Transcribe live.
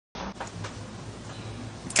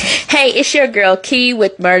Hey, it's your girl Key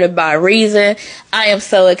with Murder by Reason. I am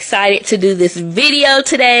so excited to do this video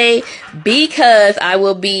today because I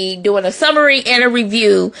will be doing a summary and a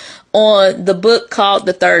review on the book called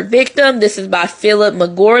The Third Victim. This is by Phillip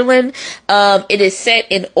Margolin. It is set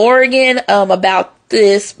in Oregon about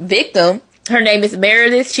this victim. Her name is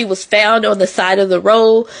Meredith. She was found on the side of the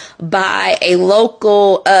road by a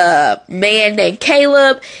local man named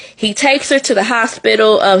Caleb. He takes her to the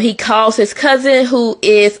hospital. He calls his cousin, who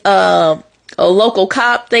is a local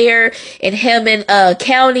cop there in Hammond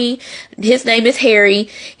County. His name is Harry.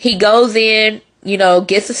 He goes in,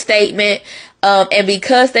 gets a statement. And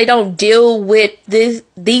because they don't deal with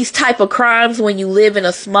these type of crimes when you live in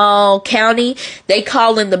a small county, they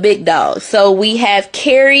call in the big dogs. So we have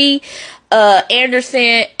Carrie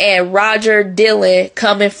Anderson and Roger Dillon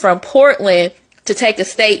coming from Portland to take a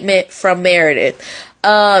statement from Meredith.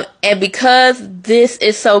 And because this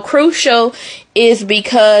is so crucial is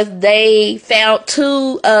because they found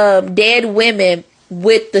two dead women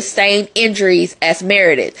with the same injuries as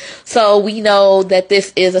Meredith. So we know that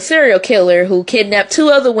this is a serial killer who kidnapped two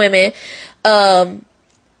other women,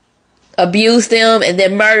 abused them, and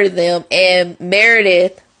then murdered them, and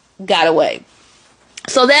Meredith got away.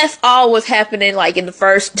 So that's all what's happening like in the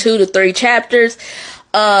first 2 to 3 chapters.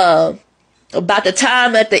 About the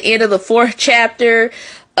time at the end of the 4th chapter,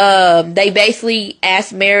 they basically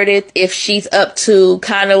ask Meredith if she's up to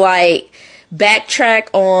kind of like backtrack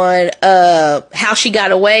on how she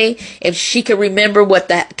got away, if she could remember what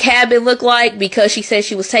the cabin looked like, because she said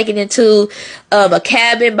she was taken into a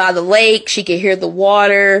cabin by the lake. She could hear the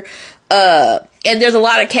water. And there's a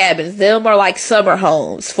lot of cabins. Them are like summer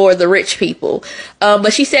homes for the rich people.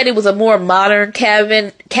 But she said it was a more modern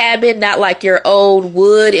cabin, not like your old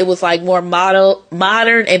wood. It was like more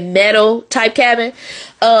modern and metal type cabin.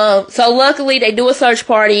 So luckily they do a search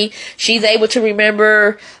party. She's able to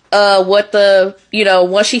remember,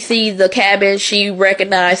 once she sees the cabin, she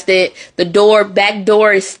recognized it. The back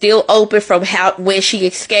door is still open from when she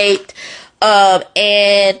escaped.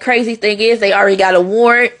 And crazy thing is they already got a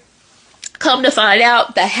warrant. Come to find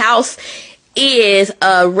out, the house is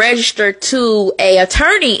registered to an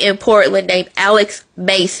attorney in Portland named Alex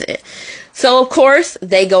Mason. So, of course,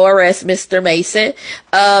 they go arrest Mr. Mason,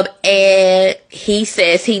 and he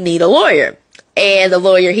says he need a lawyer. And the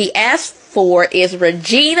lawyer he asked for is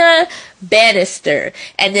Regina Bannister.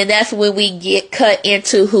 And then that's when we get cut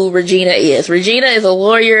into who Regina is. Regina is a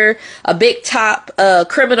lawyer, a big top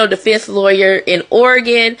criminal defense lawyer in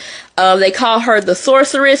Oregon. They call her the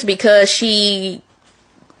sorceress because she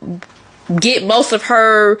get most of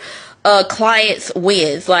her clients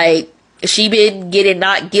wins. Like, she been getting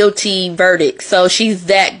not guilty verdicts, so she's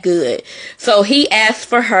that good. So he asked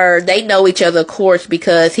for her. They know each other, of course,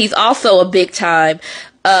 because he's also a big time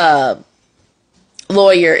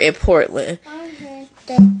lawyer in Portland.